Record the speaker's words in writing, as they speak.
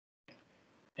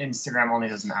Instagram only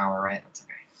does an hour, right? That's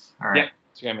okay. All right.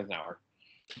 Yeah, Instagram is an hour.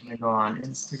 I'm going to go on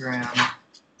Instagram.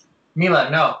 Mila,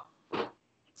 no.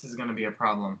 This is going to be a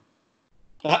problem.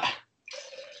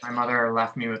 My mother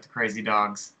left me with the crazy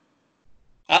dogs.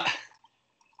 All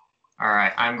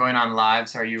right. I'm going on live,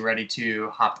 so are you ready to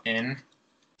hop in?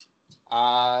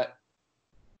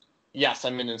 Yes,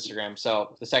 I'm in Instagram.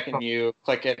 So the second you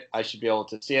click it, I should be able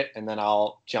to see it, and then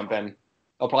I'll jump in.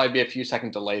 It'll probably be a few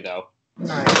second delay, though.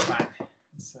 No, it's fine.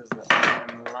 It says that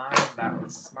I'm live. That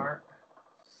was smart.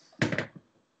 I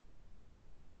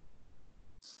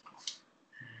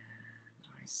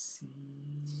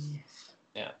see.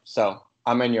 Yeah, so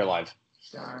I'm in your live.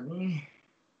 Johnny.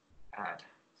 Add.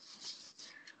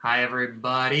 Hi,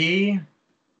 everybody.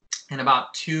 In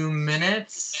about 2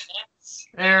 minutes.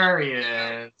 There he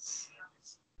is.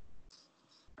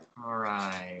 All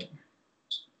right.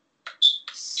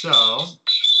 So,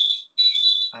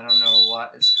 I don't know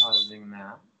what is causing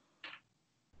that.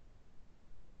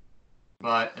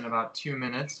 But in about 2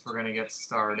 minutes, we're going to get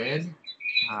started.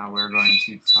 We're going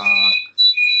to talk.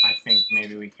 I think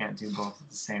maybe we can't do both at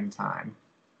the same time.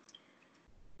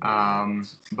 But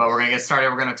we're going to get started.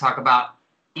 We're going to talk about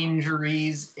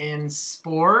injuries in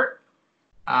sport.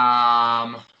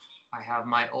 I have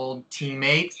my old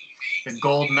teammate, the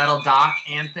gold medal doc,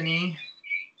 Anthony,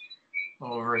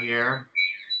 over here.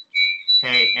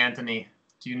 Hey, Anthony,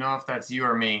 do you know if that's you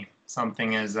or me?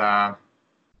 Something is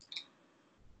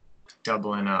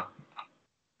doubling up.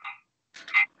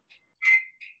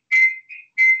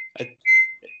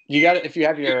 You got if you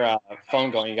have your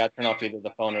phone going, you got to turn off either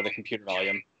the phone or the computer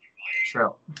volume.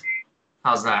 True.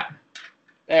 How's that?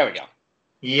 There we go.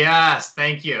 Yes,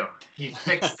 thank you. He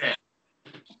fixed it.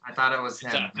 I thought it was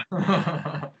him.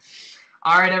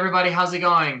 All right, everybody, how's it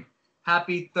going?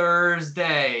 Happy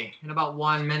Thursday. In about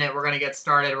 1 minute, we're going to get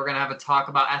started. We're going to have a talk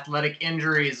about athletic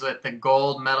injuries with the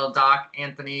gold medal doc,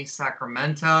 Anthony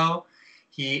Sacramento.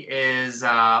 He is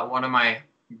one of my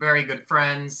very good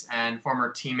friends and former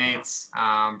teammates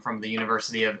from the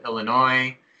University of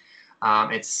Illinois.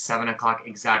 It's 7 o'clock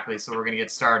exactly, so we're going to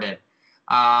get started.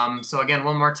 So again,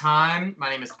 one more time, my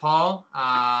name is Paul.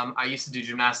 I used to do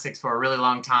gymnastics for a really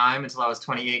long time until I was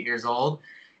 28 years old.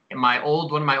 And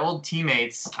one of my old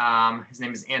teammates, his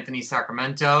name is Anthony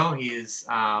Sacramento. He's,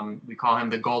 we call him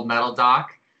the gold medal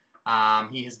doc.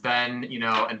 He has been,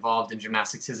 involved in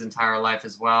gymnastics his entire life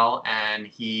as well. And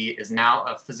he is now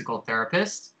a physical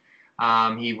therapist.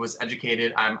 He was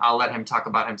educated. I'll let him talk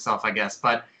about himself, I guess.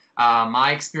 But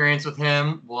my experience with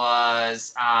him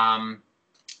was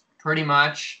pretty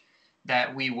much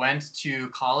that we went to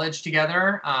college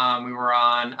together. We were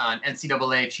on an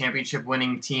NCAA championship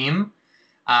winning team.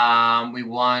 We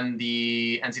won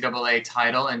the NCAA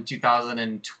title in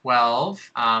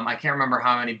 2012. I can't remember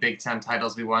how many Big Ten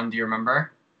titles we won. Do you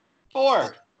remember?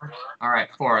 4. All right,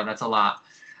 4. That's a lot.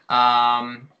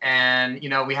 And,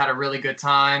 we had a really good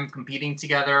time competing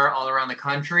together all around the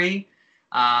country.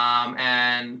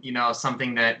 And,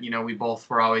 something that, we both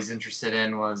were always interested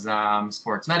in was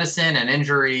sports medicine and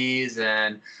injuries.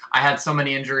 And I had so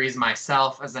many injuries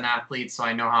myself as an athlete, so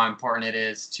I know how important it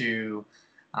is to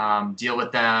deal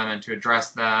with them and to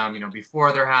address them,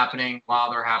 before they're happening, while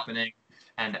they're happening,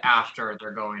 and after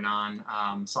they're going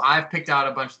on. So I've picked out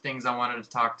a bunch of things I wanted to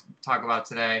talk about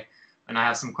today, and I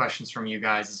have some questions from you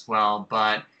guys as well.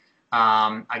 But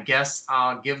I guess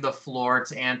I'll give the floor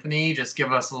to Anthony. Just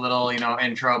give us a little,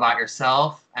 intro about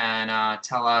yourself and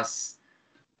tell us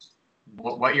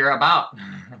what you're about.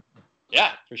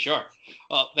 Yeah, for sure.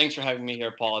 Well, thanks for having me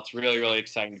here, Paul. It's really, really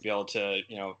exciting to be able to,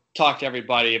 talk to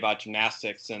everybody about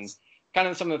gymnastics and kind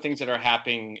of some of the things that are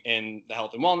happening in the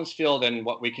health and wellness field and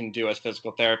what we can do as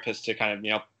physical therapists to kind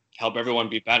of, help everyone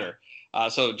be better.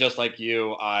 So just like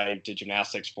you, I did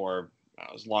gymnastics for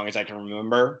as long as I can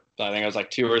remember. So I think I was like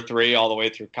 2 or 3 all the way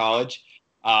through college.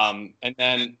 And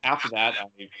then after that, I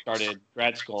started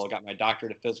grad school, got my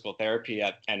doctorate of physical therapy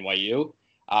at NYU.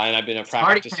 And I've been a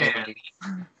practicing.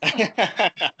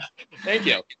 Thank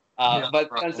you. But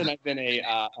since then, I've been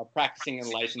a practicing and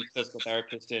licensed physical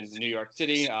therapist in New York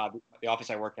City. The office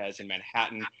I work at is in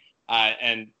Manhattan.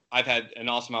 And I've had an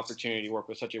awesome opportunity to work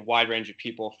with such a wide range of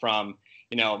people from,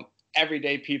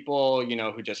 everyday people,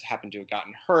 who just happen to have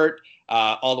gotten hurt,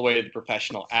 all the way to the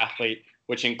professional athlete,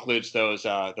 which includes those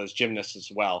gymnasts as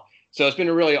well. So it's been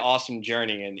a really awesome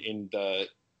journey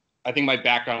I think my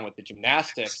background with the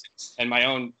gymnastics and my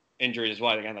own injuries as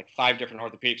well, again, like 5 different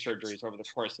orthopedic surgeries over the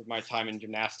course of my time in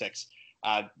gymnastics,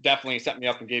 definitely set me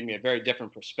up and gave me a very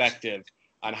different perspective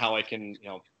on how I can,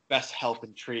 best help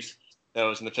and treat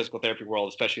those in the physical therapy world,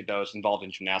 especially those involved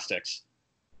in gymnastics.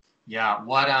 Yeah.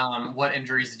 What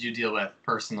injuries did you deal with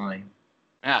personally?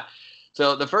 Yeah.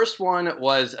 So the first one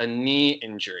was a knee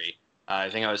injury. I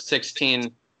think I was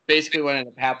 16. Basically, what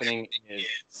ended up happening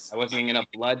is I wasn't getting enough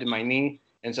blood to my knee,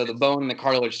 and so the bone and the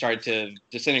cartilage started to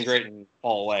disintegrate and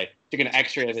fall away. Took an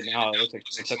X-ray of it now. It looks like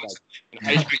someone took like an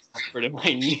ice cream square to my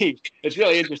knee. It's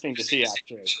really interesting to see,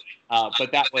 actually.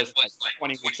 But that was like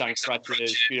 20 weeks on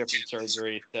crutches, 2 different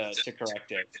surgeries to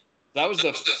correct it. So that was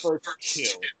the first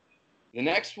two. The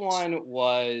next one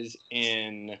was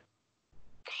in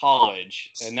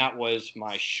college, and that was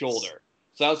my shoulder.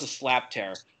 So that was a slap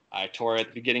tear. I tore it at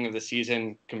the beginning of the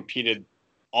season, competed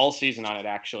all season on it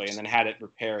actually, and then had it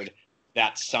repaired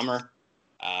that summer.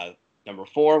 Number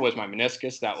 4 was my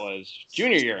meniscus. That was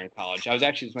junior year in college.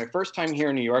 It was my first time here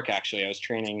in New York actually. I was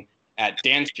training at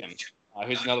Dan's gym,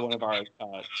 who's another one of our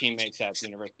teammates at the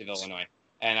University of Illinois.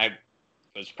 And I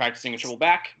was practicing a triple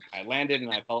back. I landed,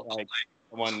 and I felt like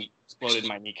someone exploded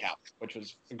my kneecap, which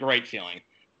was a great feeling.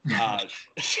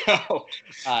 So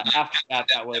after that,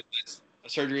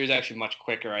 surgery was actually much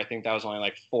quicker. I think that was only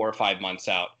like 4 or 5 months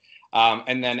out.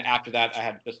 And then after that, I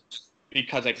had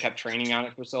because I kept training on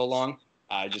it for so long,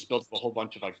 I just built up a whole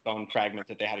bunch of like bone fragments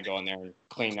that they had to go in there and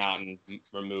clean out and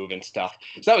remove and stuff.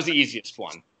 So that was the easiest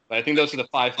one. But I think those are the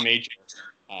 5 major,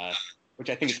 which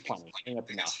I think is plenty. I think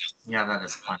that's enough. Yeah, that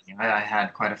is plenty. I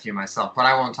had quite a few myself, but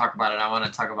I won't talk about it. I want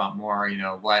to talk about more,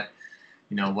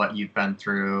 what you've been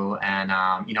through. And,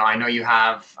 I know you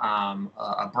have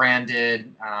a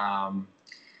branded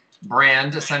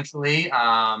brand, essentially.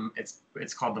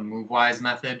 It's called the MoveWise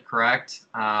method, correct?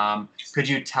 Could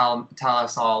you tell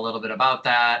us all a little bit about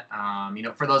that?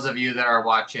 For those of you that are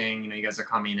watching, you guys are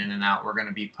coming in and out. We're going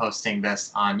to be posting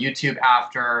this on YouTube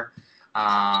after.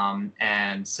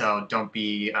 And so don't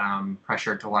be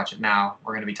pressured to watch it now.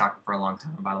 We're going to be talking for a long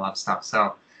time about a lot of stuff.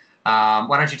 So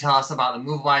why don't you tell us about the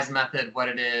MoveWise method, what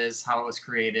it is, how it was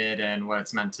created, and what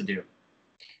it's meant to do?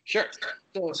 Sure.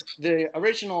 So the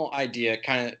original idea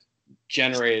kind of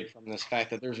generated from this fact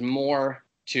that there's more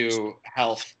to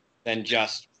health than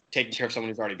just taking care of someone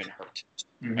who's already been hurt.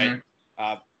 Mm-hmm.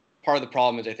 Right? Part of the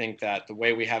problem is I think that the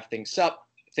way we have things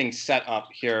set up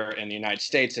here in the United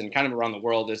States and kind of around the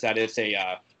world is that it's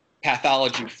a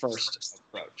pathology first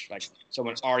approach. Like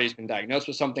someone's already been diagnosed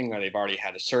with something or they've already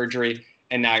had a surgery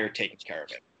and now you're taking care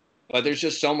of it. But there's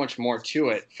just so much more to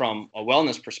it from a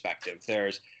wellness perspective.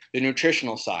 There's the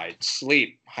nutritional side,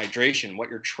 sleep, hydration, what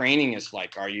your training is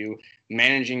like. Are you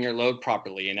managing your load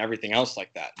properly and everything else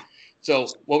like that? So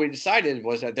what we decided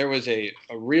was that there was a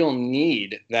real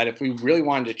need that if we really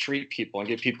wanted to treat people and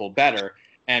get people better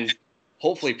and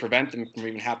hopefully prevent them from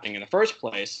even happening in the first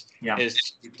place,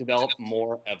 is to develop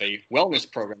more of a wellness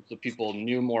program so people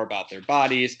knew more about their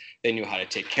bodies, they knew how to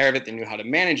take care of it, they knew how to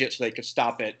manage it so they could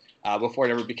stop it before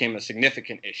it ever became a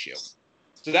significant issue.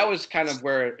 So that was kind of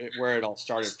where it all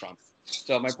started from.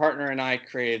 So my partner and I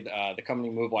created the company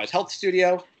MoveWise Health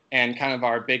Studio, and kind of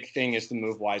our big thing is the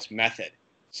MoveWise method.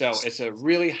 So it's a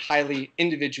really highly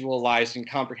individualized and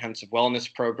comprehensive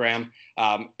wellness program.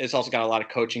 It's also got a lot of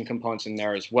coaching components in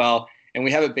there as well. And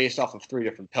we have it based off of 3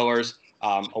 different pillars: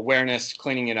 awareness,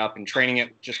 cleaning it up, and training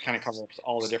it. Just kind of covers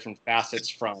all the different facets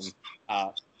from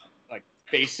like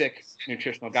basic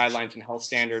nutritional guidelines and health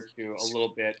standards to a little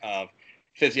bit of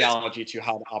physiology to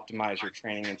how to optimize your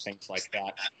training and things like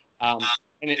that.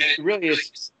 And it really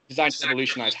is designed to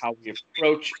revolutionize how we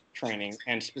approach training,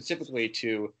 and specifically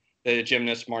to the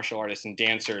gymnasts, martial artists, and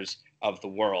dancers of the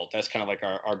world. That's kind of like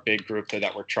our big group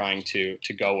that we're trying to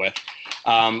go with.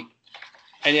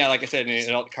 And yeah, like I said,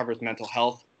 it all covers mental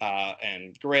health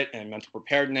and grit and mental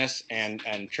preparedness and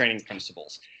training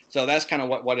principles. So that's kind of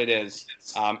what it is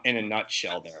in a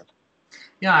nutshell there.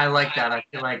 Yeah, I like that. I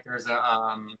feel like there's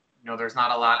there's not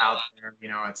a lot out there.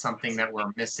 It's something that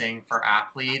we're missing for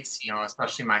athletes,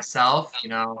 especially myself.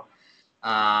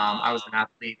 I was an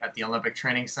athlete at the Olympic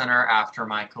Training Center after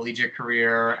my collegiate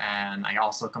career, and I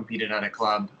also competed at a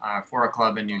club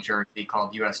in New Jersey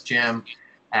called US Gym.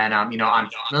 And, I'm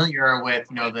familiar with,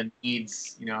 the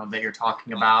needs, that you're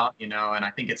talking about, and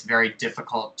I think it's very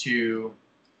difficult to,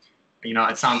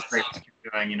 it sounds great what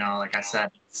you're doing, like I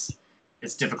said,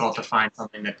 it's difficult to find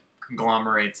something that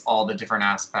conglomerates all the different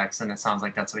aspects, and it sounds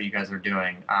like that's what you guys are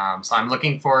doing. So I'm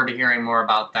looking forward to hearing more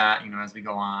about that, as we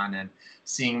go on, and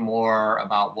seeing more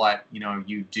about what,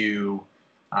 you do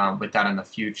with that in the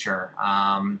future.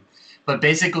 But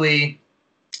basically,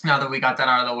 now that we got that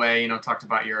out of the way, talked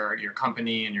about your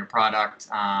company and your product,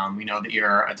 we know that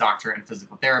you're a doctorate in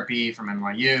physical therapy from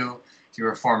NYU.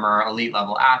 You're a former elite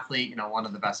level athlete, one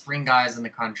of the best ring guys in the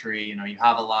country. You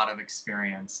have a lot of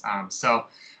experience. So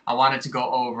I wanted to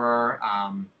go over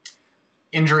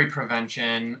injury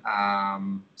prevention,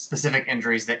 specific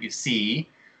injuries that you see.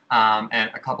 and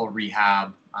a couple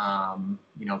rehab,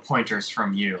 pointers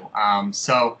from you.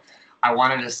 So I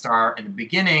wanted to start in the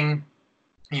beginning,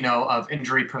 of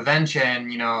injury prevention,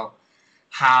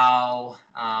 how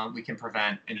we can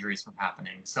prevent injuries from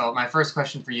happening. So my first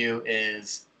question for you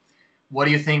is, what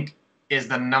do you think is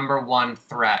the number one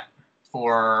threat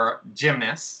for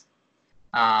gymnasts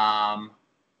to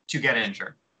get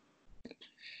injured?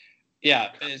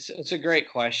 Yeah, it's a great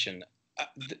question.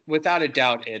 Without a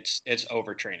doubt, it's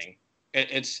overtraining.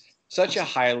 It's such a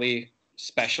highly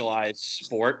specialized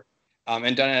sport,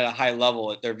 and done at a high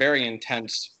level. They're very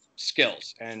intense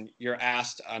skills, and you're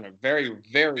asked on a very,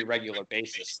 very regular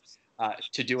basis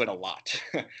to do it a lot.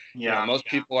 Most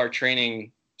people are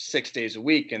training 6 days a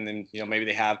week, and then maybe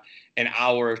they have an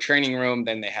hour of training room,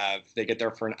 then they get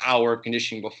there for an hour of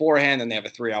conditioning beforehand, then they have a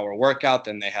 3-hour workout,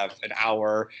 then they have an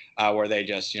hour where they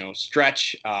just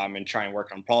stretch and try and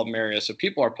work on problem areas. So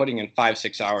people are putting in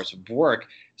 5-6 hours of work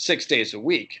 6 days a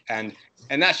week, and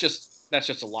that's just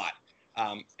a lot.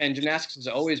 And gymnastics has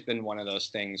always been one of those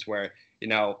things where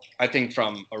I think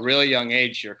from a really young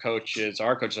age, our coaches,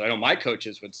 I know my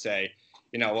coaches would say,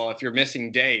 well, if you're missing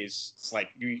days, like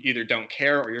you either don't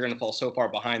care or you're going to fall so far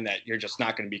behind that you're just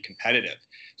not going to be competitive.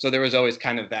 So there was always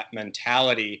kind of that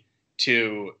mentality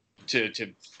to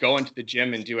go into the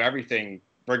gym and do everything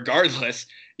regardless,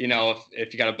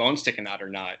 if you got a bone sticking out or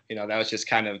not. That was just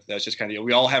kind of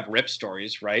we all have rip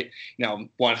stories, right?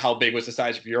 One, how big was the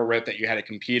size of your rip that you had to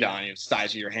compete on, the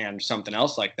size of your hand or something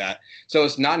else like that. So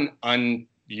it's not an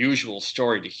unusual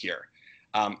story to hear.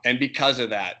 And because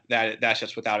of that's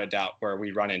just without a doubt where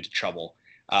we run into trouble.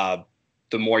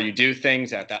 The more you do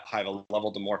things at that high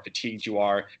level, the more fatigued you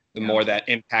are, the more that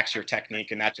impacts your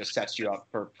technique, and that just sets you up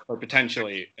for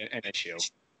potentially an issue.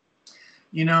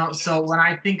 So when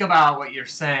I think about what you're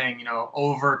saying,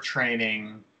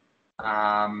 overtraining,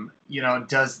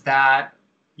 does that,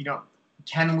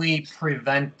 can we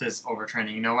prevent this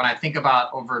overtraining? When I think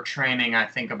about overtraining, I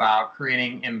think about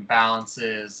creating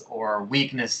imbalances or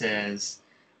weaknesses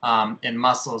in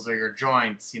muscles or your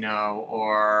joints,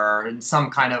 or in some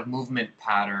kind of movement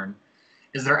pattern.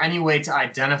 Is there any way to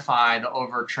identify the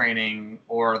overtraining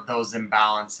or those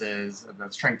imbalances, or the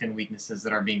strength and weaknesses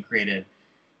that are being created?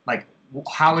 Like,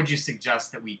 how would you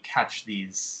suggest that we catch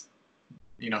these,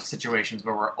 situations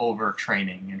where we're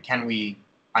overtraining, and can we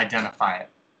identify it?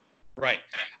 Right.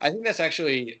 I think that's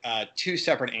actually two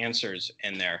separate answers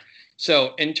in there.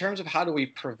 So in terms of how do we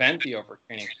prevent the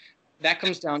overtraining, that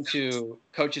comes down to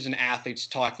coaches and athletes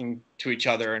talking to each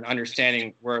other and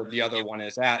understanding where the other one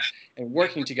is at and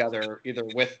working together either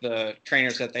with the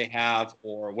trainers that they have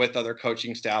or with other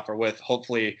coaching staff or with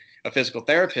hopefully a physical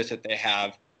therapist that they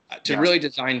have to really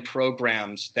design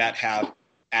programs that have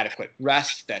adequate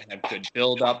rest, that have good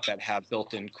build-up, that have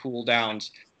built-in cool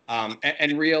downs,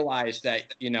 and realize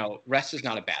that, rest is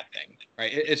not a bad thing,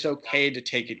 right? It's okay to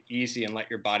take it easy and let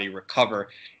your body recover.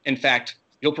 In fact,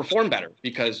 you'll perform better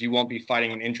because you won't be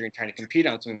fighting an injury and trying to compete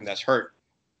on something that's hurt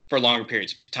for longer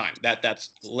periods of time.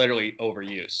 That's literally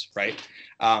overuse, right?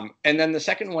 And then the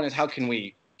second one is, how can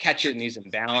we catch it in these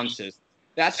imbalances?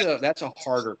 That's a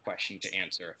harder question to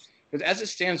answer, because as it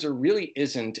stands, there really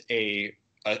isn't a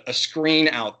screen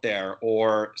out there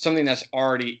or something that's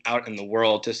already out in the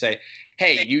world to say,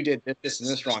 hey, you did this and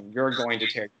this wrong, you're going to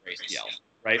tear your ACL,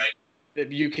 right?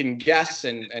 You can guess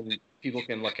and people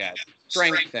can look at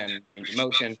strength and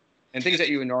motion and things that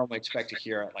you would normally expect to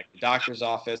hear at like the doctor's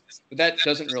office, but that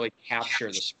doesn't really capture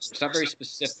the sport. It's not very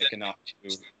specific enough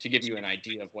to give you an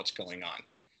idea of what's going on.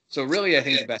 So really, I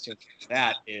think the best answer to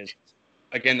that is,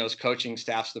 again, those coaching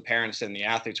staffs, the parents and the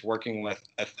athletes working with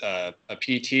a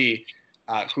PT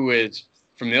who is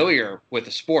familiar with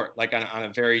the sport, like on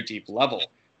a very deep level.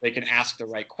 They can ask the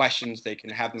right questions. They can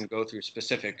have them go through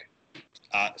specific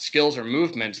skills or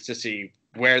movements to see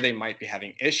where they might be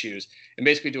having issues and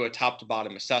basically do a top to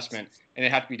bottom assessment. And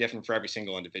it have to be different for every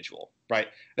single individual, right?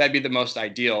 That'd be the most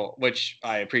ideal, which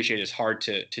I appreciate is hard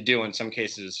to do in some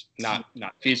cases, not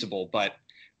feasible, but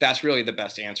that's really the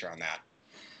best answer on that.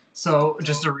 So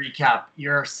just to recap,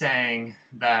 you're saying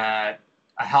that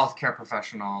a healthcare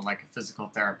professional, like a physical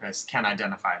therapist, can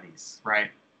identify these,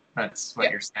 right? That's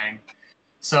what you're saying.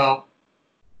 So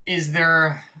is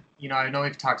there, I know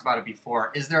we've talked about it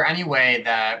before, is there any way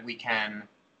that we can,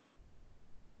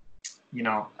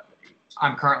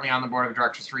 I'm currently on the board of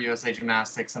directors for USA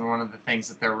Gymnastics, and one of the things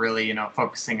that they're really,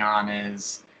 focusing on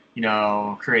is,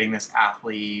 creating this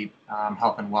athlete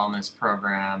health and wellness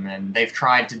program. And they've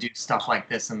tried to do stuff like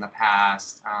this in the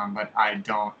past, but I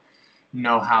don't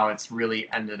know how it's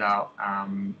really ended up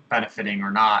benefiting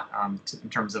or not in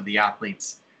terms of the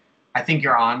athletes. I think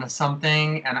you're on to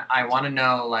something, and I want to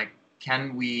know, like,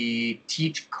 can we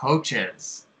teach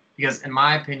coaches? Because in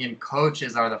my opinion,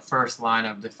 coaches are the first line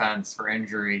of defense for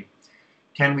injury.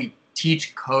 Can we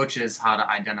teach coaches how to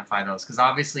identify those? Because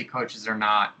obviously coaches are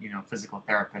not, physical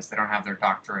therapists. They don't have their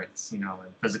doctorates, in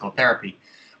physical therapy.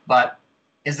 But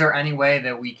is there any way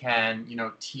that we can,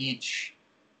 teach,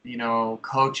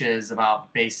 coaches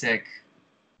about basic,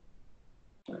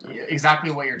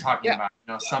 exactly what you're talking about,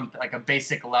 some like a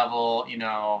basic level,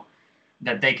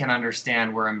 that they can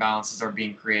understand where imbalances are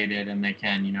being created and they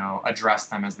can, address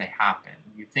them as they happen.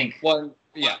 You think? Well,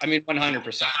 yeah, I mean,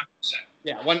 100%.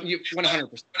 Yeah,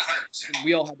 100%.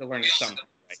 We all had to learn it something,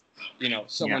 right?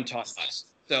 Someone taught us.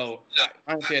 So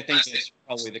honestly, I think it's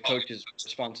probably the coach's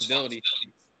responsibility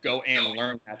to go and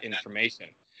learn that information,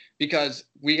 because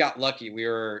we got lucky. We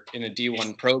were in a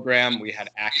D1 program. We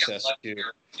had access to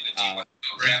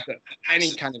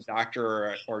any kind of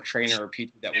doctor or trainer or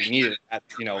PT that we needed at,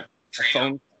 a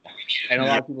phone call. And a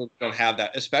lot of people don't have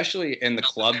that, especially in the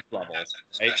club level,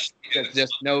 right?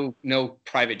 Just no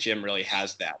private gym really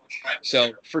has that.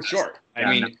 So for sure, I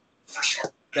mean,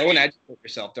 go and educate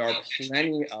yourself. There are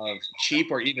plenty of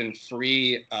cheap or even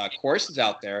free courses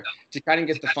out there to kind of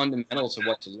get the fundamentals of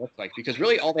what to look like, because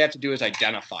really all they have to do is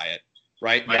identify it,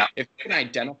 right? Yeah. If they can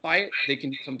identify it, they can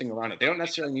do something around it. They don't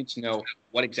necessarily need to know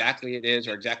what exactly it is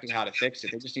or exactly how to fix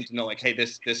it. They just need to know, like, hey,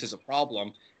 this is a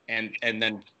problem, and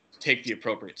then take the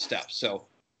appropriate steps. So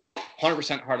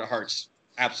 100% heart of hearts,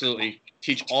 absolutely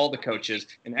teach all the coaches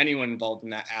and anyone involved in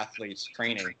that athlete's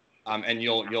training, and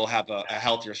you'll have a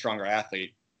healthier, stronger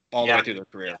athlete all the way through their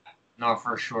career. No,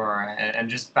 for sure. And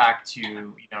just back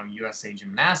to, USA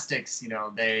Gymnastics,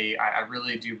 I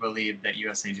really do believe that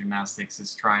USA Gymnastics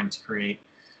is trying to create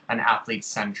an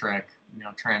athlete-centric,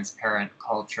 transparent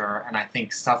culture. And I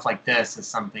think stuff like this is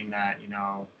something that,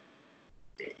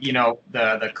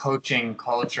 the coaching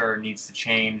culture needs to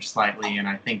change slightly. And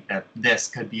I think that this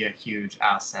could be a huge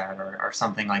asset, or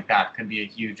something like that could be a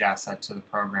huge asset to the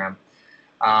program.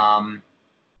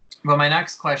 But my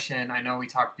next question, I know we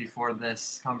talked before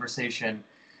this conversation,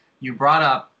 you brought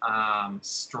up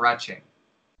stretching,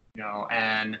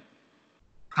 and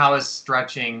how is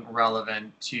stretching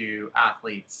relevant to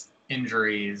athletes'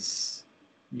 injuries?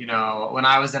 When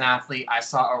I was an athlete, I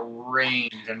saw a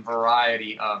range and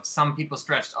variety of, some people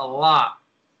stretched a lot,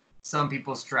 some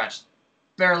people stretched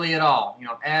barely at all.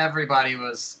 Everybody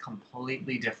was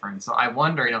completely different. So I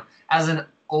wonder, as an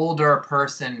older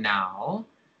person now,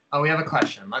 we have a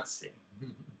question. Let's see.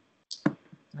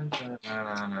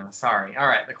 Sorry. All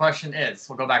right. The question is,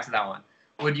 we'll go back to that one.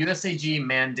 Would USAG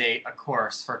mandate a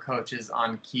course for coaches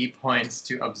on key points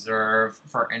to observe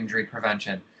for injury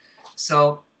prevention?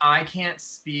 So I can't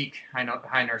speak,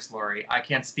 hi Nurse Lori, I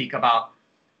can't speak about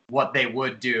what they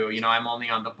would do. I'm only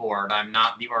on the board. I'm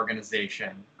not the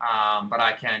organization. But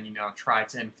I can, try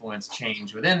to influence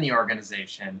change within the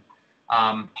organization.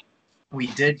 We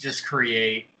did just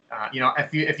create,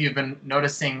 if you've been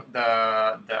noticing the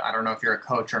I don't know if you're a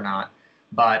coach or not,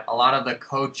 but a lot of the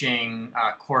coaching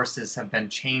courses have been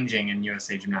changing in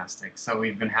USA Gymnastics. So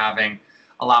we've been having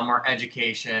a lot more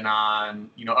education on,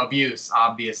 abuse,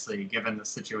 obviously, given the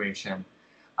situation.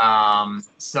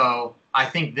 So I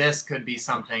think this could be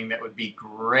something that would be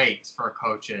great for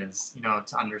coaches,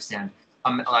 to understand,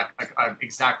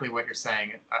 exactly what you're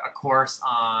saying, a course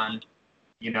on,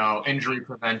 injury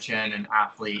prevention and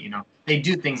athlete. They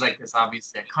do things like this,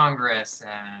 obviously, at Congress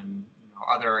and,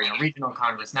 other, regional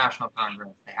Congress, national Congress.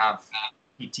 They have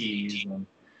PTs, and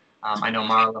I know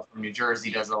Marla from New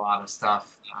Jersey does a lot of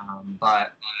stuff,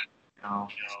 but,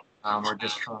 we're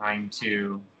just trying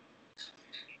to,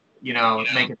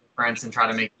 make a difference and try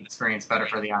to make the experience better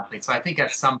for the athletes. So I think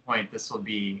at some point this will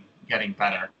be getting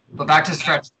better. But back to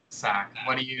stretch, Zach.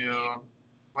 What did you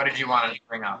want to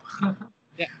bring up?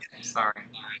 Yeah. Sorry.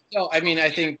 So, I mean, I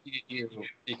think you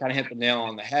kind of hit the nail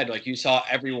on the head. Like, you saw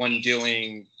everyone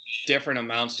doing different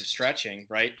amounts of stretching,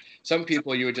 right? Some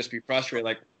people, you would just be frustrated,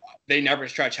 like, they never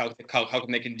stretch. How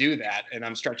come they can do that? And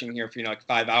I'm stretching here for, like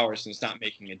 5 hours and it's not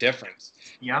making a difference.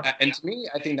 Yeah. And to me,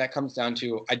 I think that comes down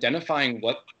to identifying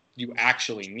what you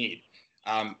actually need.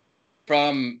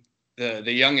 From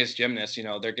the youngest gymnasts,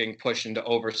 they're getting pushed into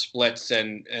over splits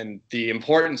and the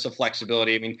importance of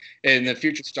flexibility. I mean, in the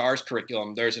Future Stars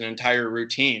curriculum, there's an entire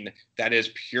routine that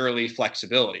is purely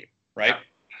flexibility, right? Yeah.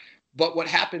 But what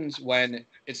happens when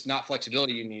it's not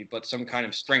flexibility you need, but some kind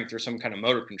of strength or some kind of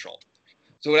motor control?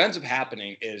 So what ends up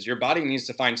happening is your body needs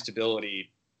to find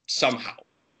stability somehow,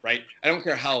 right? I don't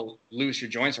care how loose your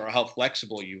joints are or how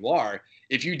flexible you are.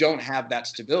 If you don't have that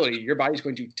stability, your body's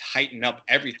going to tighten up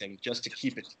everything just to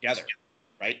keep it together,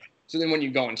 right? So then when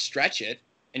you go and stretch it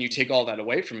and you take all that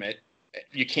away from it,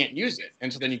 you can't use it.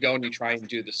 And so then you go and you try and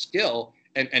do the skill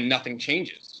and nothing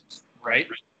changes, right?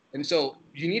 And so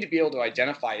you need to be able to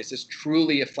identify, is this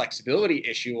truly a flexibility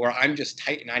issue, or I'm just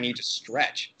tight and I need to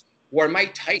stretch? Or am I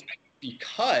tight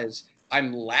because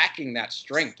I'm lacking that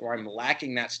strength, or I'm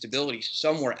lacking that stability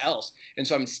somewhere else? And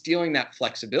so I'm stealing that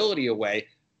flexibility away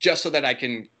just so that I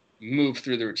can move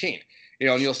through the routine.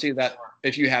 And you'll see that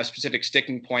if you have specific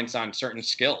sticking points on certain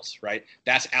skills, right?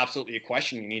 That's absolutely a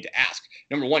question you need to ask.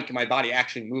 Number one, can my body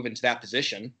actually move into that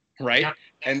position, right? Yeah.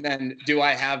 And then do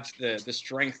I have the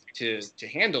strength to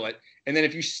handle it? And then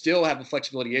if you still have a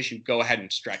flexibility issue, go ahead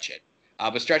and stretch it.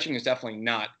 But stretching is definitely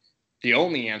not the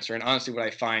only answer. And honestly, what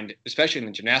I find, especially in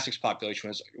the gymnastics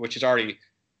population, which is already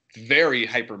very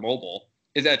hypermobile,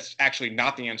 is that's actually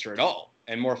not the answer at all.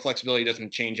 And more flexibility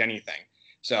doesn't change anything.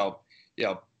 So,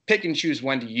 pick and choose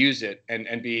when to use it,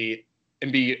 and be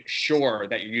sure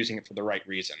that you're using it for the right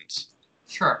reasons.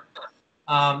 Sure.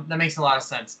 That makes a lot of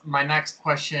sense. My next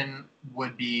question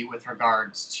would be with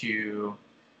regards to,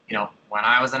 when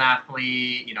I was an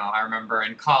athlete, I remember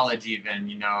in college even,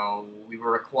 we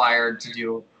were required to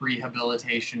do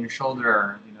rehabilitation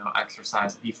shoulder,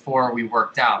 exercise before we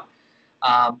worked out.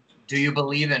 Do you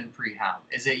believe in prehab?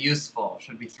 Is it useful?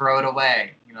 Should we throw it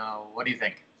away? What do you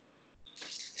think?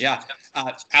 Yeah,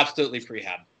 absolutely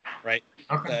prehab, right?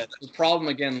 Okay. The problem,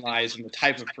 again, lies in the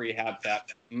type of prehab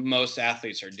that most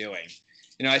athletes are doing.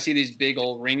 I see these big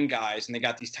old ring guys, and they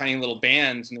got these tiny little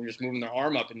bands, and they're just moving their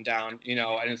arm up and down,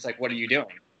 and it's like, what are you doing?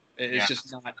 It's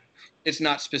just not, it's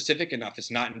not specific enough.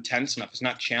 It's not intense enough. It's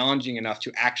not challenging enough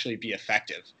to actually be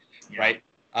effective, right?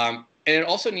 And it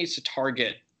also needs to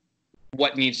target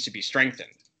what needs to be strengthened,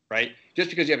 right? Just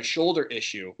because you have a shoulder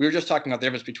issue, we were just talking about the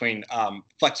difference between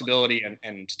flexibility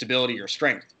and stability or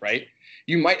strength, right?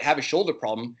 You might have a shoulder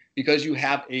problem because you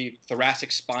have a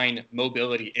thoracic spine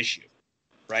mobility issue,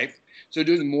 right? So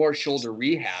doing more shoulder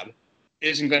rehab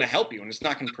isn't going to help you, and it's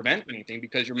not going to prevent anything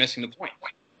because you're missing the point,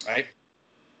 right?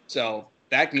 So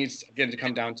that needs, again, to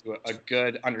come down to a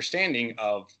good understanding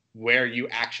of where you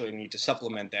actually need to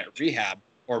supplement that rehab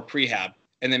or prehab,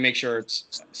 and then make sure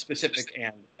it's specific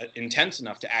and intense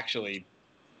enough to actually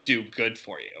do good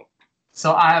for you.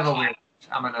 So I have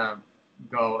I'm going to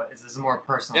go, this is a more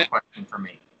personal question for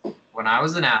me. When I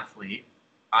was an athlete,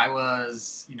 I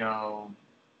was,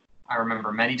 I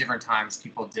remember many different times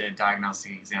people did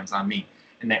diagnostic exams on me,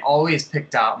 and they always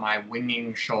picked out my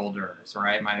winging shoulders,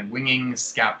 right? My winging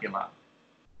scapula.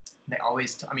 They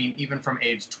always, even from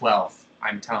age 12,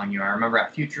 I'm telling you, I remember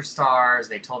at Future Stars,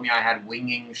 they told me I had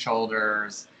winging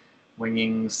shoulders,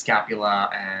 winging scapula,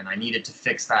 and I needed to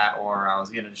fix that or I was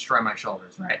going to destroy my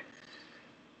shoulders, right?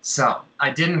 So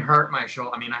I didn't hurt my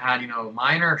shoulder. I had,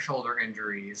 minor shoulder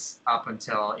injuries up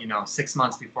until, 6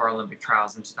 months before Olympic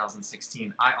trials in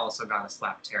 2016. I also got a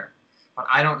slap tear, but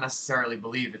I don't necessarily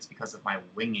believe it's because of my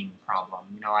winging problem.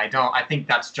 I think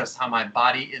that's just how my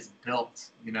body is built,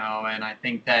 and I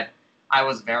think that I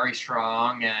was very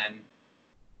strong and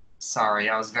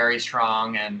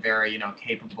very,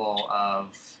 capable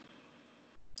of,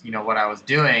 what I was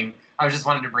doing. I just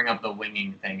wanted to bring up the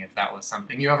winging thing, if that was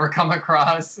something you ever come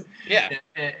across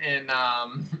in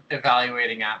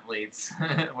evaluating athletes,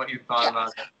 what you thought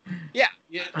about it. Yeah,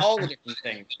 all the different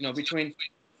things, between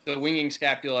the winging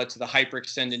scapula to the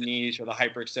hyperextended knees or the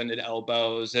hyperextended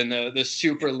elbows and the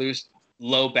super loose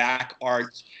low back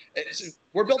arch.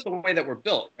 We're built the way that we're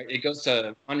built, right? It goes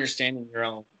to understanding your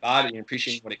own body and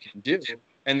appreciating what it can do,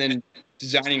 and then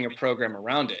designing a program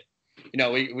around it.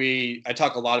 I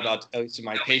talk a lot about, at least to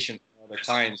my patients and other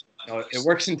clients, it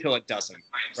works until it doesn't,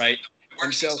 right?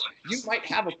 And so you might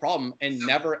have a problem and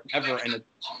never ever end up,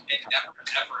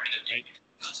 right?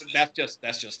 So that's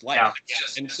just life. Yeah.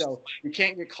 And so you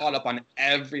can't get caught up on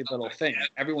every little thing.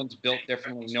 Everyone's built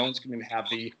differently. No one's going to have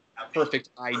the perfect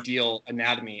ideal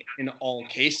anatomy in all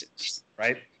cases,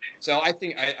 right? So I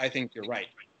think you're right.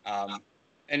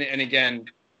 And again,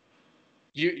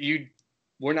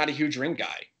 we're not a huge ring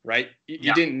guy, right?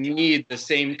 You didn't need the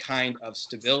same kind of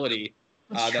stability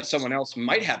that someone else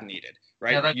might have needed,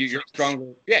 right? Yeah, you're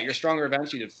stronger. Yeah, you're stronger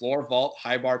events. You did floor, vault,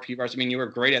 high bar, P bars. You were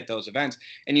great at those events,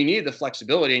 and you needed the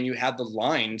flexibility, and you had the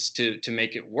lines to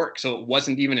make it work. So it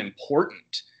wasn't even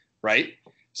important, right?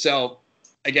 So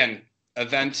again,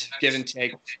 event, give and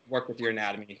take, work with your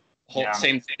anatomy.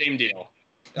 Same deal.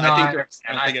 No, I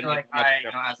feel like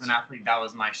as an athlete, that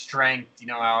was my strength.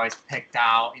 I always picked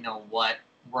out, what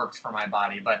worked for my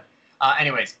body. But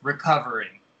anyways,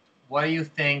 recovery. What do you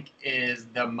think is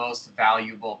the most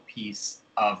valuable piece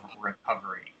of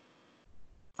recovery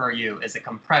for you? Is it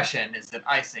compression? Is it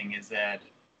icing? Is it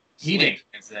heating?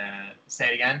 Is it, say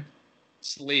it again?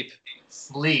 Sleep.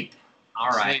 Sleep.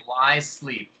 All right. Sleep. Why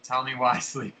sleep? Tell me why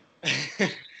sleep.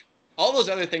 All those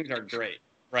other things are great,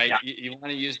 right? Yeah. You want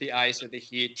to use the ice or the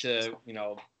heat to,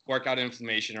 work out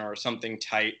inflammation or something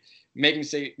tight. Making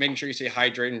sure you stay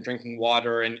hydrated and drinking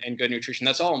water and good nutrition.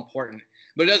 That's all important.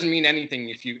 But it doesn't mean anything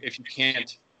if you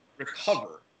can't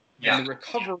recover. Yeah. And the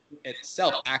recovery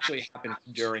itself actually happens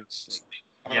during sleep.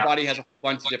 Our body has a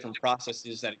bunch of different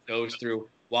processes that it goes through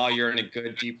while you're in a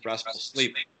good, deep, restful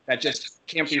sleep that just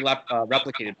can't be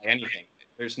replicated by anything.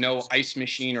 There's no ice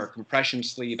machine or compression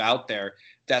sleeve out there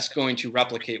that's going to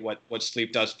replicate what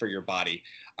sleep does for your body.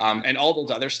 And all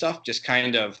those other stuff just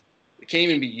kind of can't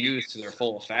even be used to their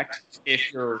full effect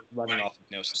if you're running off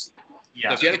of no sleep. Yeah.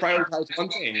 So if you had to prioritize one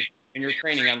thing in your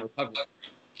training on recovery,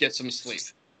 get some sleep.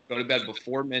 Go to bed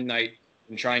before midnight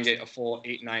and try and get a full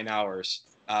 8-9 hours.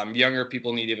 Younger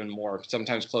people need even more,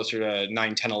 sometimes closer to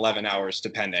 9, 10, 11 hours,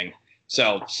 depending.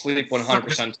 So sleep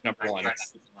 100% number one.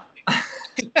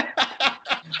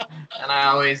 And I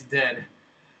always did.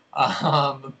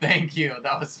 Thank you.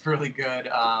 That was really good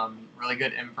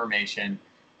information.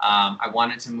 I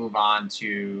wanted to move on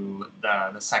to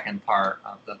the second part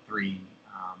of the 3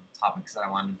 topics that I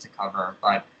wanted to cover,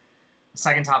 but the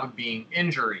second topic being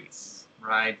injuries,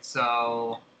 right?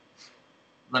 So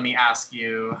let me ask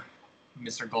you,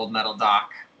 Mr. Gold Medal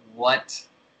Doc, what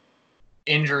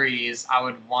injuries I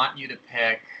would want you to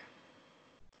pick,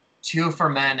 2 for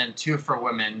men and 2 for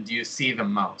women, do you see the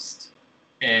most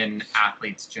in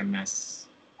athletes, gymnasts,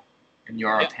 in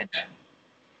your opinion?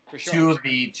 For sure. 2 of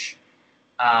each.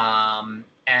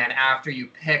 And after you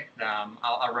pick them,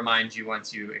 I'll remind you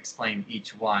once you explain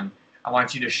each one. I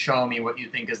want you to show me what you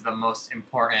think is the most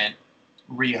important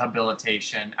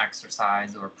rehabilitation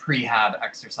exercise or prehab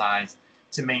exercise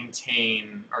to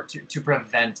maintain or to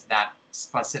prevent that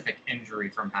specific injury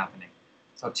from happening.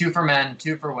 So 2 for men,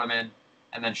 2 for women,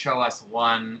 and then show us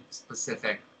 1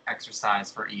 specific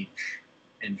exercise for each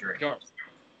injury. Sure.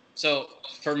 So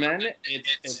for men,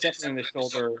 it's definitely the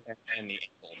shoulder and the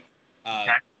ankle.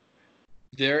 Okay.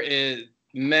 There is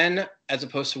men, as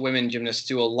opposed to women gymnasts,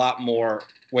 do a lot more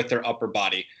with their upper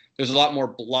body. There's a lot more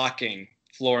blocking,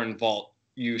 floor and vault.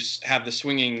 You have the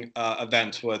swinging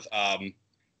events with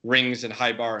rings and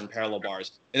high bar and parallel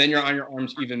bars. And then you're on your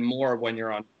arms even more when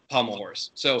you're on pommel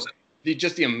horse. So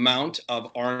just the amount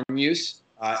of arm use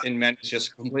in men is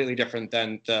just completely different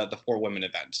than the 4 women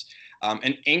events.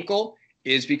 And ankle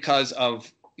is because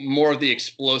of more of the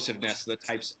explosiveness, the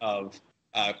types of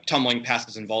tumbling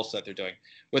passes and vaults that they're doing.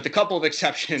 With a couple of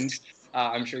exceptions,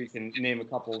 I'm sure you can name a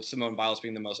couple, Simone Biles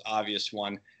being the most obvious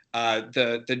one.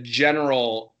 The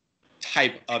general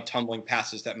type of tumbling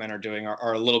passes that men are doing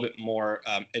are a little bit more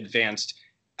advanced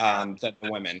than the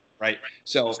women, right?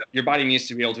 So your body needs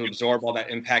to be able to absorb all that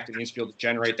impact. It needs to be able to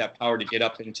generate that power to get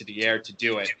up into the air to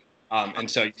do it. And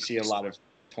so you see a lot of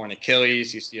torn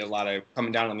Achilles. You see a lot of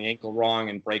coming down on the ankle wrong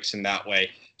and breaks in that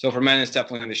way. So for men, it's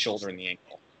definitely the shoulder and the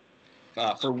ankle.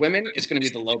 For women, it's going to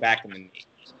be the low back and the knee.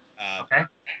 Okay.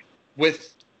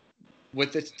 With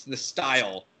the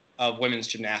style of women's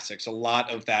gymnastics, a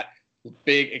lot of that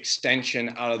big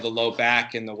extension out of the low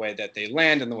back in the way that they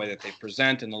land and the way that they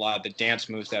present and a lot of the dance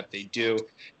moves that they do,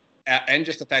 and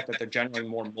just the fact that they're generally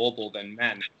more mobile than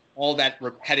men, all that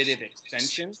repetitive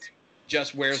extension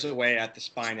just wears away at the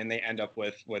spine and they end up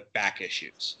with back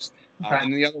issues. Okay.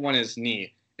 And the other one is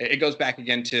knee. It goes back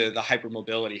again to the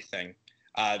hypermobility thing.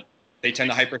 They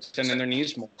tend to hyperextend in their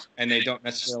knees more, and they don't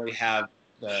necessarily have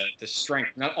the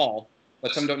strength, not all,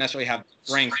 but some don't necessarily have the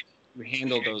strength to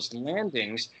handle those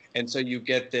landings, and so you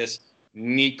get this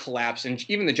knee collapse. And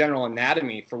even the general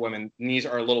anatomy for women, knees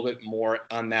are a little bit more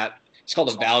on that. It's called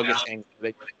a valgus angle.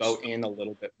 They go in a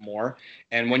little bit more,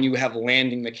 and when you have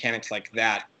landing mechanics like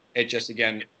that, it just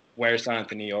again wears down at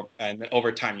the knee, and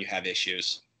over time you have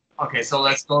issues. Okay, so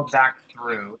let's go back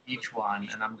through each one,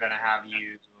 and I'm going to have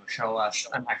you show us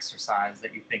an exercise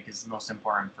that you think is most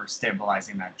important for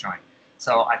stabilizing that joint.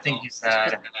 So I think you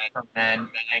said for men,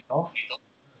 ankle.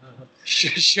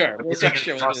 Sure.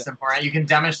 Most important. You can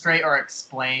demonstrate or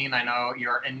explain. I know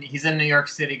he's in New York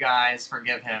City, guys.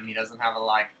 Forgive him. He doesn't have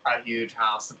a huge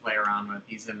house to play around with.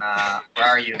 He's in where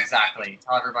are you exactly?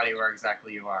 Tell everybody where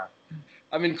exactly you are.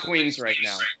 I'm in Queens right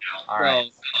now. All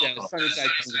right. Yeah, Sunnyside,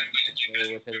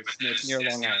 it's near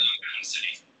Long Island.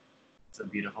 It's a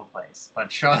beautiful place.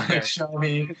 But show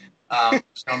me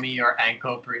your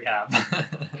ankle rehab.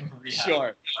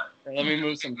 Sure. Let me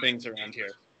move some things around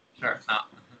here. Sure.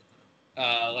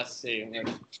 Let's see.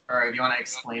 Or if you want to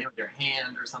explain it with your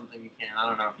hand or something, you can. I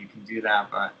don't know if you can do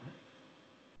that, but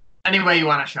any way you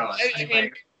want to show us.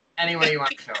 Any way you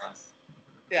want to show us.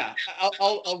 Yeah,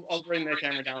 I'll bring the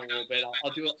camera down a little bit.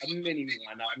 I'll do a mini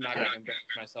one. I'm not going to embarrass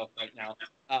myself right now.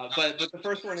 But the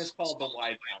first one is called the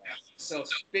wide balance. So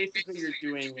basically, you're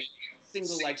doing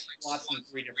single leg squats in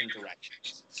 3 different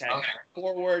directions. Okay,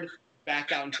 forward,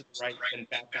 back out into the right, then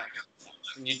back out to the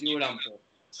left. And you do it on both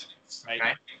sides, right?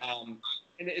 Okay.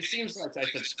 And it seems like I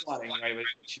said squatting, right? It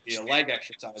should be a leg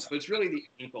exercise, but it's really the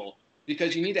ankle,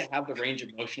 because you need to have the range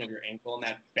of motion of your ankle and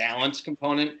that balance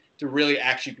component to really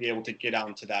actually be able to get out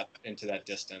into that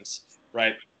distance,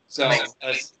 right? So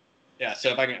yeah, so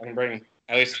if I can bring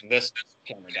at least this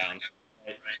camera down,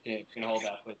 right? You can hold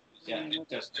that with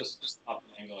just up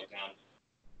and angle it down.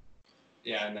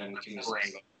 Yeah, and then you can just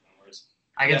angle it downwards.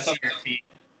 I can see your feet.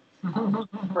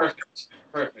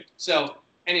 Perfect. So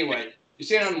anyway, you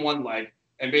stand on one leg,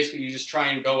 and basically you just try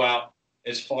and go out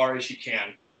as far as you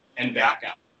can and back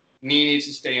out. Knee needs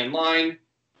to stay in line.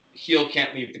 Heel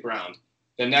can't leave the ground.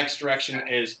 The next direction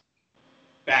is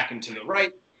back into the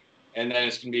right, and then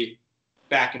it's going to be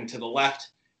back into the left,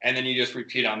 and then you just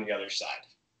repeat on the other side.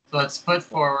 So it's foot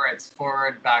forward, it's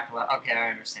forward, back, left. Okay, I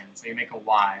understand. So you make a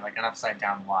Y, like an upside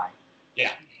down Y.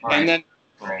 Yeah. Right. And then,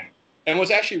 and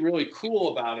what's actually really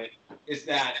cool about it is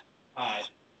that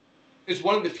it's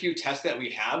one of the few tests that we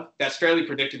have that's fairly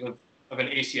predictive of an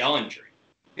ACL injury.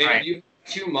 If you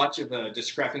too much of a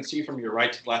discrepancy from your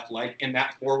right to left leg in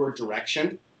that forward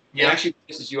direction, it actually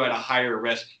places you at a higher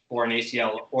risk for an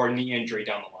ACL or knee injury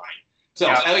down the line. So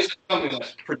at least something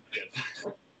that's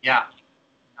predictive. Yeah.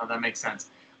 No, that makes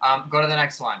sense. Go to the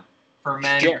next one. For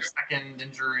men, your second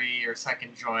injury or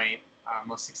second joint,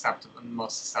 most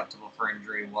susceptible for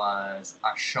injury was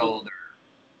a shoulder.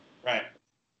 Right.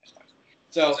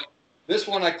 So this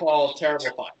one I call terrible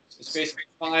fives. It's basically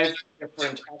 5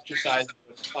 different exercises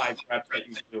with 5 reps that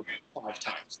you do 5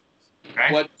 times.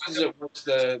 Okay. What does it works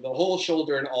the whole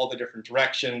shoulder in all the different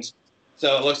directions.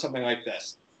 So it looks something like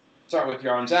this. Start with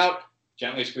your arms out,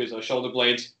 gently squeeze those shoulder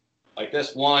blades like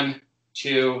this. 1,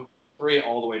 2, 3,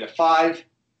 all the way to 5.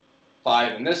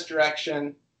 5 in this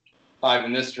direction, 5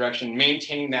 in this direction,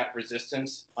 maintaining that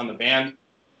resistance on the band.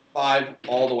 5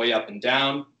 all the way up and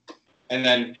down, and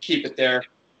then keep it there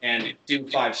and do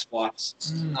 5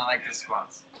 squats. I like the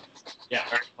squats. Yeah.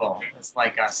 Very cool. It's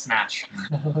like a snatch.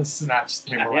 Snatch.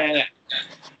 Yeah.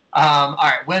 All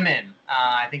right, women.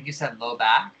 I think you said low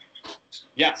back.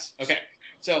 Yes. Okay.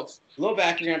 So low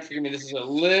back, you're gonna forgive me. This is a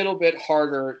little bit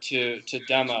harder to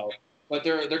demo, but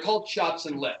they're called chops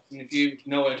and lifts. And if you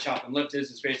know what a chop and lift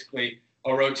is, it's basically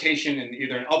a rotation in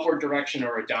either an upward direction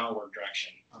or a downward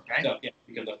direction. Okay. So yeah,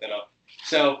 you can look that up.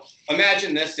 So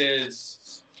imagine this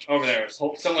is over there.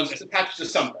 Someone's attached to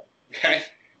something. Okay.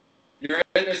 You're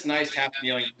in this nice half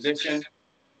kneeling position,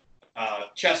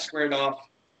 chest squared off,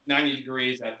 90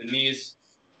 degrees at the knees,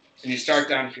 and you start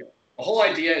down here. The whole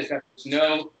idea is that there's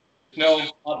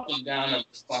no up and down of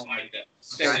the spine like this.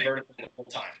 Stay vertical the whole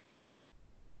time.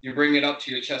 You bring it up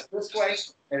to your chest this way,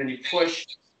 and then you push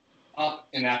up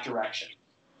in that direction.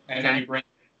 And then you bring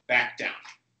it back down.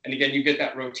 And again, you get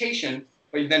that rotation,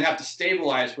 but you then have to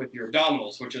stabilize with your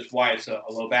abdominals, which is why it's a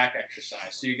low back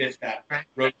exercise. So you get that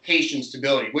rotation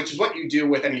stability, which is what you do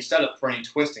with any setup for any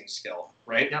twisting skill,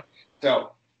 right? Yep.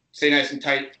 So stay nice and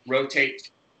tight,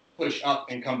 rotate, push up,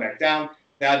 and come back down.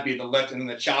 That'd be the lift. And then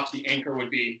the chop, the anchor would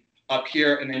be up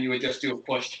here, and then you would just do a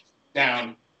push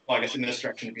down. Well, I guess in this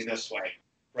direction, it'd be this way,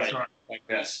 right? Sure. Like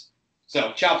this.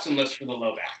 So chops and lifts for the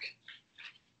low back.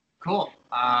 Cool.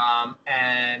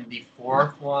 And the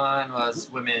fourth one was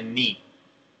women knee.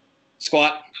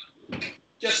 Squat.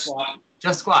 Just squat.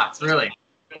 Just squats, really?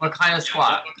 What kind of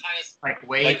squat? Like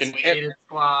weights, like weighted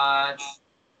squats?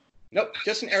 Nope,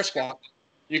 just an air squat.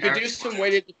 You could do some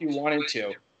weighted if you wanted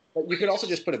to, but you could also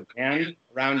just put a band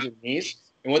around your knees.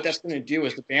 And what that's going to do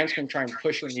is the band's going to try and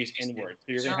push your knees inward.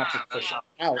 So you're going to have to push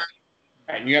out.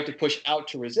 And you have to push out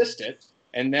to resist it.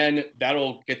 And then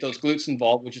that'll get those glutes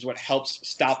involved, which is what helps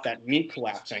stop that knee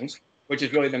collapsing, which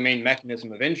is really the main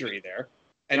mechanism of injury there.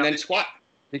 And then squat,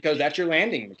 because that's your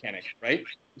landing mechanic, right?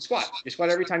 You squat. You squat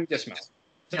every time you dismount.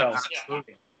 So,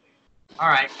 absolutely. All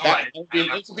right.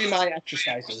 Those will be my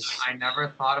exercises. I never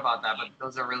thought about that, but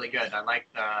those are really good. I like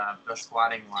the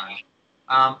squatting one.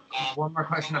 One more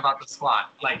question about the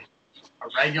squat. Like a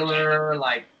regular,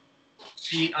 like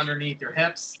feet underneath your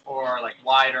hips, or like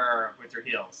wider with your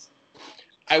heels?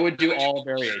 I would do all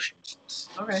variations.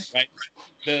 Okay. Right.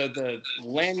 The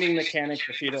landing mechanics,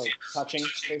 the feet are touching,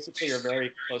 basically, are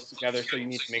very close together, so you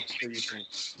need to make sure you can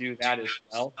do that as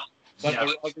well. But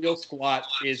a real squat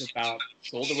is about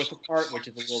shoulder width apart, which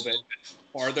is a little bit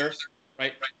farther,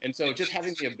 right? And so just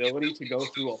having the ability to go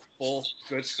through a full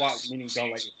good squat, meaning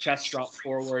going like your chest drop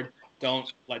forward,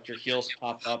 Don't let your heels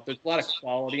pop up. There's a lot of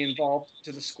quality involved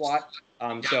to the squat.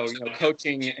 So,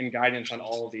 coaching and guidance on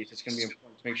all of these is going to be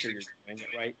important to make sure you're doing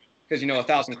it right. Because,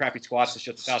 1,000 crappy squats is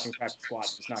just 1,000 crappy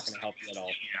squats. It's not going to help you at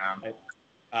all. Yeah.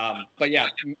 Right? But yeah,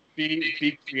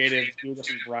 be creative, do a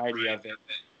different variety of it.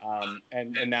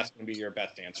 And that's going to be your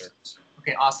best answer.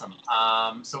 Okay, awesome.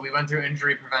 So we went through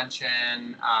injury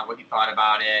prevention, what you thought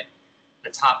about it, the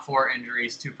top 4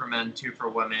 injuries, 2 for men, 2 for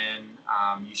women.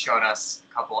 You showed us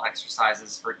a couple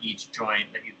exercises for each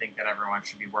joint that you think that everyone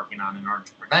should be working on in order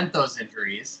to prevent those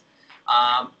injuries.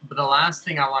 But the last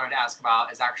thing I wanted to ask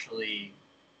about is actually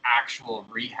actual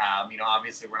rehab.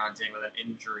 Obviously we're not dealing with an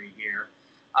injury here.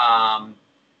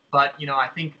 But, I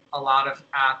think a lot of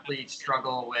athletes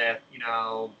struggle with,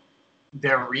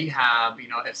 their rehab,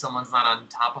 if someone's not on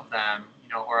top of them,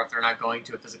 or if they're not going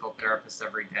to a physical therapist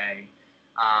every day,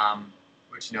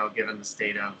 which, given the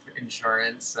state of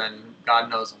insurance and God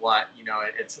knows what,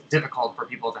 it's difficult for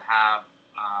people to have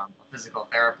a physical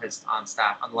therapist on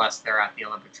staff unless they're at the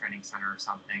Olympic Training Center or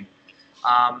something.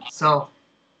 So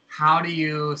how do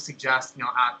you suggest,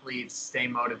 athletes stay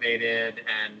motivated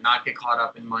and not get caught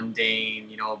up in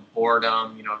mundane,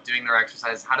 boredom, doing their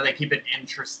exercise? How do they keep it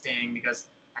interesting? Because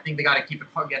I think they got to keep it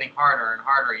getting harder and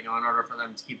harder, in order for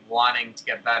them to keep wanting to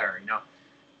get better.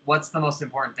 What's the most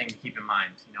important thing to keep in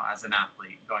mind, as an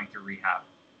athlete going through rehab?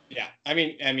 Yeah, I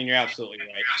mean, you're absolutely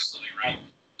right.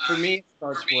 For me,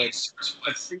 it starts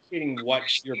with appreciating what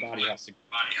your body has to go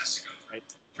through, right?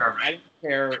 Sure. I don't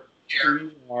care who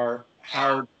you are,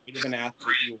 how great of an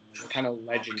athlete you are, what kind of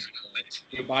legend you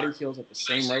are. Your body heals at the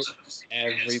same rate as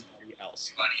everybody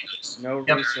else. There's no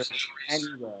research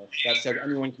anywhere that says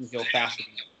anyone can heal faster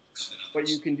than others. What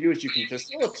you can do is you can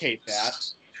facilitate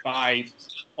that by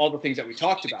all the things that we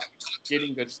talked about: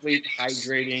 getting good sleep,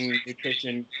 hydrating,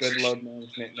 nutrition, good load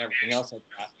management, and everything else like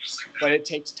that. But it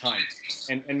takes time.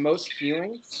 And most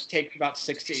healing takes about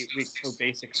 6 to 8 weeks for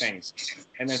basic things.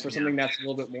 And then for something that's a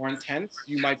little bit more intense,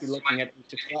 you might be looking at 8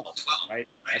 to 12, right?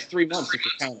 That's 3 months if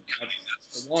you're counting.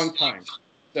 That's a long time.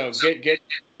 So get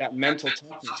that mental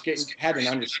toughness, get in your head and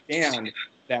understand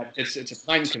that it's a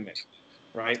time commitment,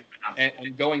 right?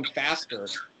 And going faster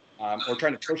or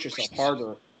trying to push yourself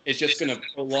harder is just going to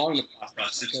prolong the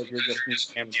process because you're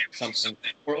just damaging something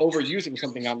or overusing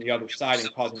something on the other side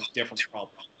and causing a different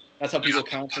problem. That's how people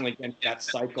constantly get into that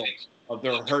cycle of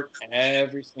they're hurt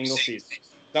every single season.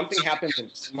 Something happens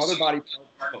in some other body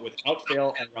part, but without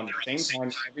fail, and around the same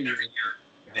time every year,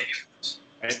 it hurts.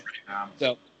 Right?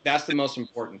 So that's the most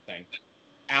important thing.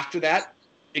 After that,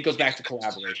 it goes back to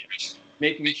collaboration,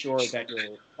 making sure that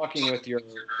you're talking with your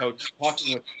coach,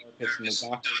 talking with the therapist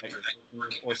and the doctor that you're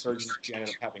working with, or surgeon if you ended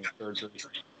up having a surgery,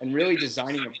 and really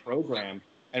designing a program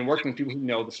and working with people who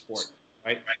know the sport,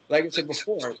 right? Like I said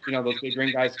before, those big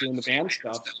ring guys doing the band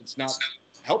stuff, it's not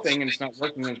helping and it's not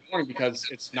working and it's boring because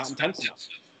it's not intense enough,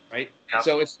 right? Yep.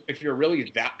 So if you're really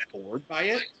that bored by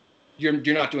it, you're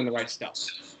not doing the right stuff.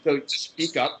 So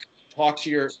speak up. Talk to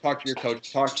your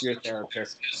coach, talk to your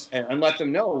therapist, and let them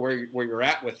know where you're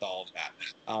at with all of that.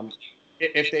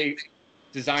 If they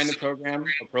design the program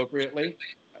appropriately,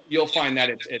 you'll find that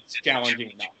it's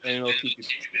challenging enough, and it'll keep you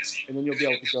busy. And then you'll be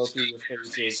able to go through your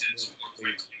phases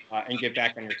and get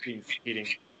back on your feet and competing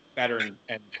better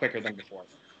and quicker than before.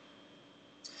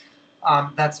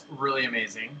 That's really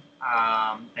amazing.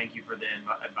 Thank you for the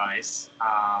advice.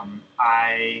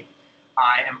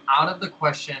 I am out of the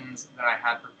questions that I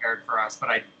had prepared for us, but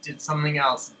something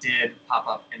else did pop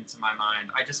up into my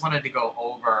mind. I just wanted to go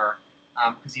over,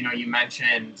 because, you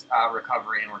mentioned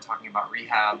recovery and we're talking about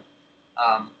rehab.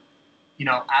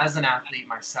 As an athlete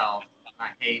myself,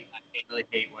 I really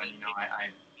hate when,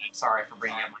 I'm sorry for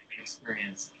bringing up my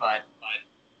experience, but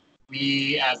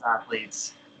we as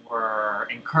athletes were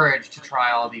encouraged to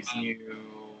try all these new,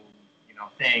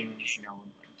 things,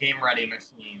 game ready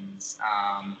machines,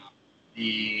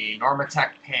 the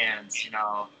Normatec pants,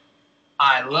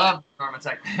 I love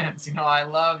Normatec pants, I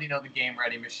love, the game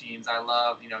ready machines. I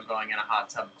love, going in a hot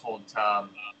tub, cold tub,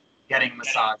 getting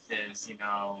massages,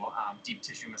 deep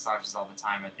tissue massages all the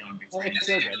time at the Olympic Training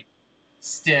Center.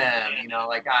 Stim,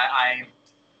 like I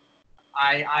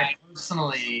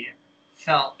personally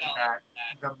felt that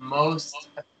the most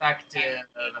effective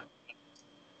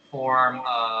form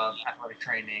of athletic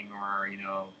training or,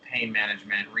 pain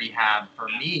management, rehab for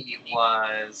me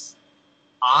was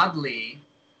oddly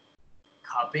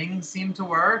cupping seemed to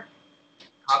work.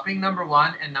 Cupping, number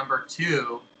one, and number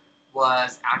two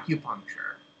was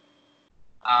acupuncture.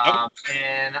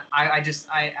 And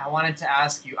I wanted to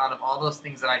ask you, out of all those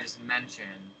things that I just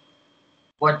mentioned,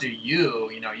 what do you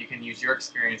can use your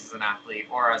experience as an athlete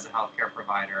or as a healthcare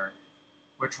provider,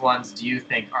 which ones do you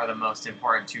think are the most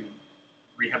important to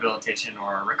rehabilitation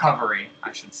or recovery,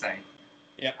 I should say.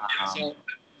 Yeah.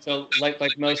 So like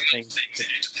most things,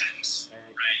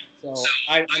 right? So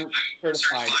I'm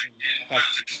certified in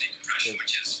affective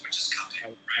practice.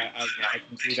 I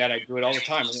can do that. I do it all the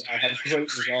time. I have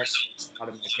great results with a lot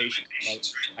of my patients. Right?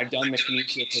 I've done the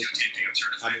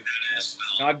kinesiotherapy.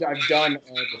 I've done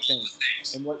all the things.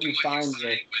 And what you find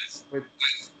with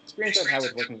experience I've had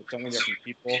with working with so many different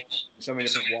people, so many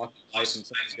different walks of life, and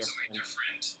so many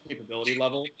different capability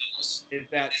levels, is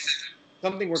that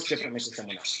something works differently for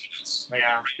someone else. Right?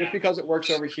 Yeah. Just because it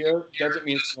works over here doesn't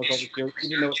mean it's work over here,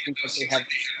 even though it seems like they have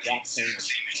the exact same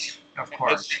issue. Of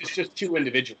course. It's just two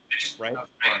individuals, right? Of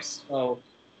course. So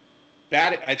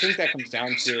that, I think that comes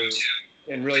down to,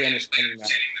 and really understanding that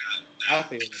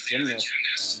athlete or gymnast,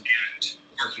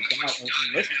 what you got, and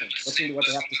listening to what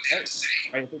they have to say.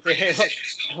 Right? If they say, hey, look,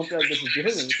 I don't feel like this is doing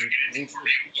anything for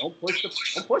me, don't push it.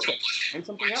 Find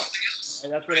something else.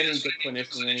 And that's what any good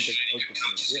clinician and any good coach is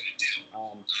going to do.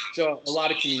 So a lot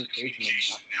of communication in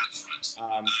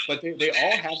that. But they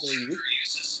all have their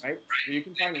uses, right? You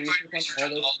can find research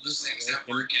on all those things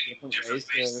in different ways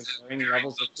to varying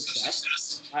levels of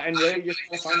success. And really, you just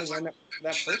got to find the one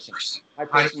that person. I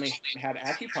personally had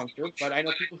acupuncture, but I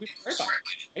know people who swear by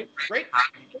it. Right? Great. How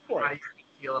do you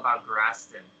feel about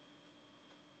Graston?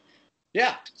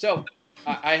 Yeah. So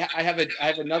I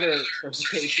have another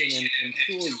certification in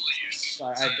tool use. So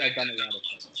I've done a lot of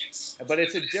things, but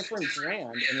it's a different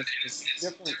brand and it's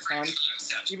different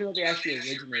concept, even though they actually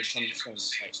originated from the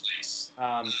same place.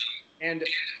 And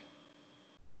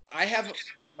I have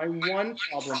my one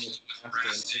problem with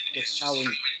Graston is just how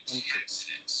intensive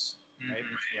it is. Right?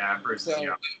 Yeah, Bruce.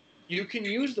 So you can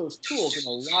use those tools in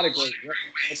a lot of great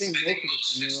ways. I think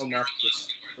most of it's neuromuscular,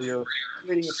 where you're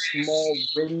creating a small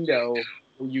window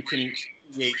where you can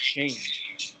create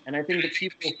change. And I think the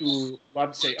people who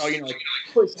love to say, oh,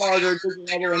 push harder,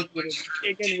 dig your elbow into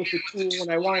it, dig in with the tool,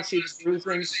 and I want to see the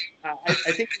bruising, I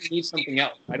think they need something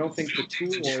else. I don't think the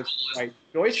tool is the right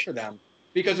choice for them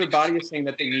because their body is saying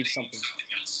that they need something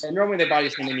else. And normally their body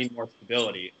is saying they need more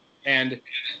stability. And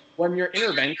when your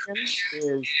intervention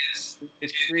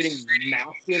is creating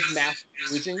massive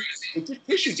bruising, it's just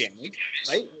tissue damage,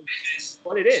 right?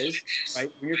 What it is,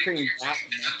 right? When you're creating that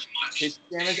much tissue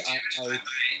damage, I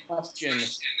question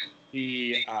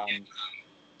the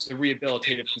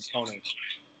rehabilitative component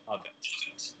of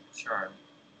it. Sure.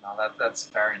 No, that's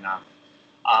fair enough.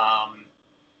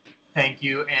 Thank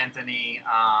you, Anthony.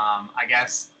 I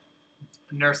guess,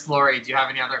 Nurse Lori, do you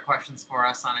have any other questions for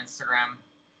us on Instagram?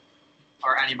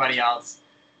 Or anybody else,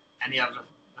 any of the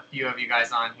few of you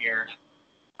guys on here.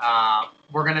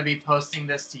 We're going to be posting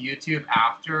this to YouTube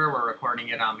after. We're recording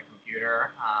it on the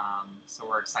computer, so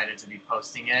we're excited to be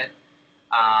posting it.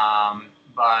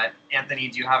 But Anthony,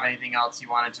 do you have anything else you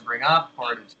wanted to bring up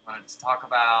or did you wanted to talk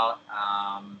about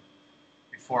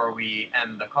before we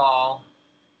end the call?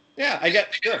 Yeah,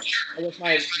 sure. I guess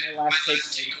my last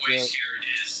takeaway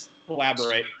is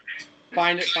collaborate.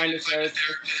 Find a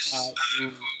therapist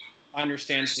who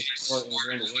understands the sport and is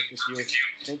going to work with you.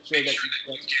 Make sure that you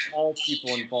get all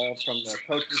people involved, from the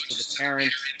coaches to the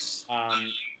parents,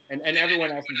 and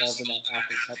everyone else involved in that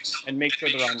athlete, and make sure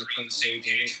they're on the same page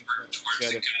and making sure it's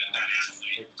good of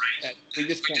that. We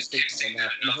just can't say that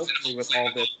enough. And hopefully with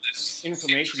all this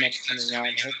information that's coming out,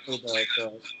 and hopefully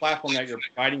the platform that you're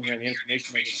providing here and the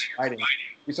information that you're providing,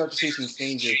 we start to see some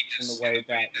changes in the way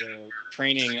that we're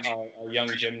training our young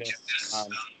gymnasts,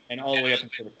 and all the way up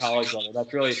into the college level.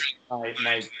 That's really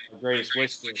my greatest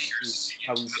wish to see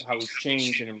how we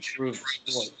change and improve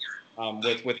the sport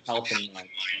with health in mind,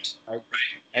 right?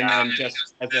 And then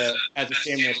just as a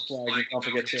shameless plug, don't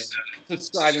forget to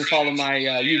subscribe and follow my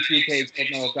YouTube page,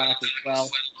 Metal Doc, as well.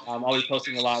 I'll be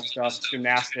posting a lot of stuff,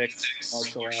 gymnastics,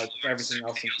 martial arts, everything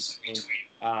else in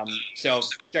between. So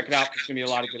check it out. There's going to be a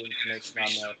lot of good information on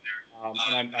there.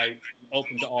 And I'm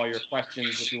open to all your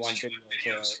questions if you want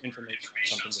videos or information or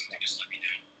something to say.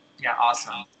 Yeah,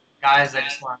 awesome. Guys, I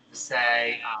just wanted to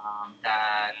say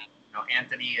that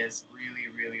Anthony is really,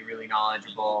 really, really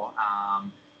knowledgeable.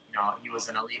 He was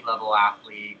an elite level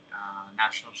athlete,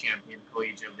 national champion,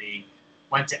 collegiately,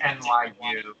 went to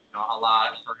NYU, a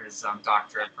lot for his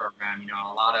doctorate program.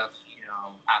 A lot of,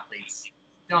 athletes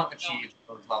don't achieve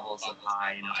those levels of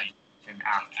high, education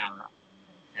after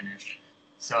finish.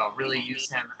 So really use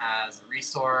him as a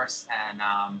resource, and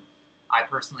I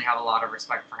personally have a lot of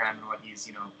respect for him and what he's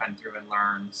been through and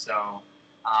learned. So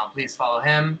please follow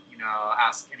him.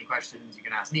 Ask any questions. You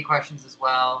can ask me questions as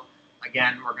well.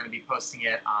 Again, we're going to be posting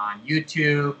it on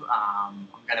YouTube. I'm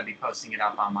going to be posting it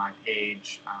up on my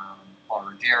page, Paul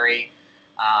Ruggeri.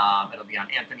 It'll be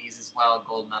on Anthony's as well,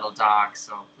 Gold Medal Doc.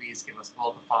 So please give us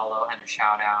both a follow and a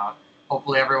shout out.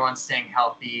 Hopefully everyone's staying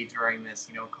healthy during this,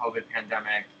 COVID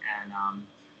pandemic. And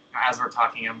as we're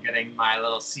talking, I'm getting my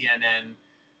little CNN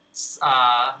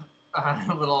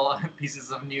little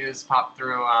pieces of news pop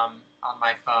through on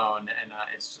my phone, and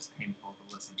it's just painful to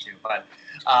listen to. But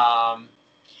I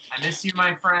miss you,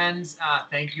 my friends.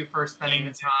 Thank you for spending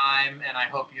the time, and I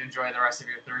hope you enjoy the rest of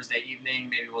your Thursday evening.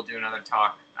 Maybe we'll do another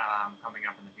talk coming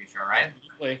up in the future, all right?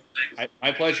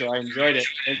 My pleasure. I enjoyed it.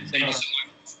 Thank you so much.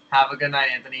 Have a good night,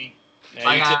 Anthony. Yeah,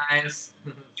 bye, guys.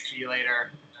 See you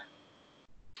later.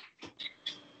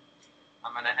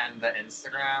 I'm going to end the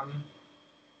Instagram.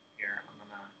 Here, I'm going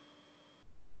to...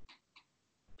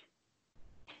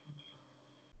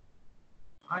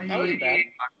 That was bad. It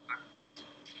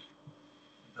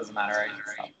doesn't matter,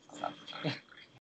 right? Stop.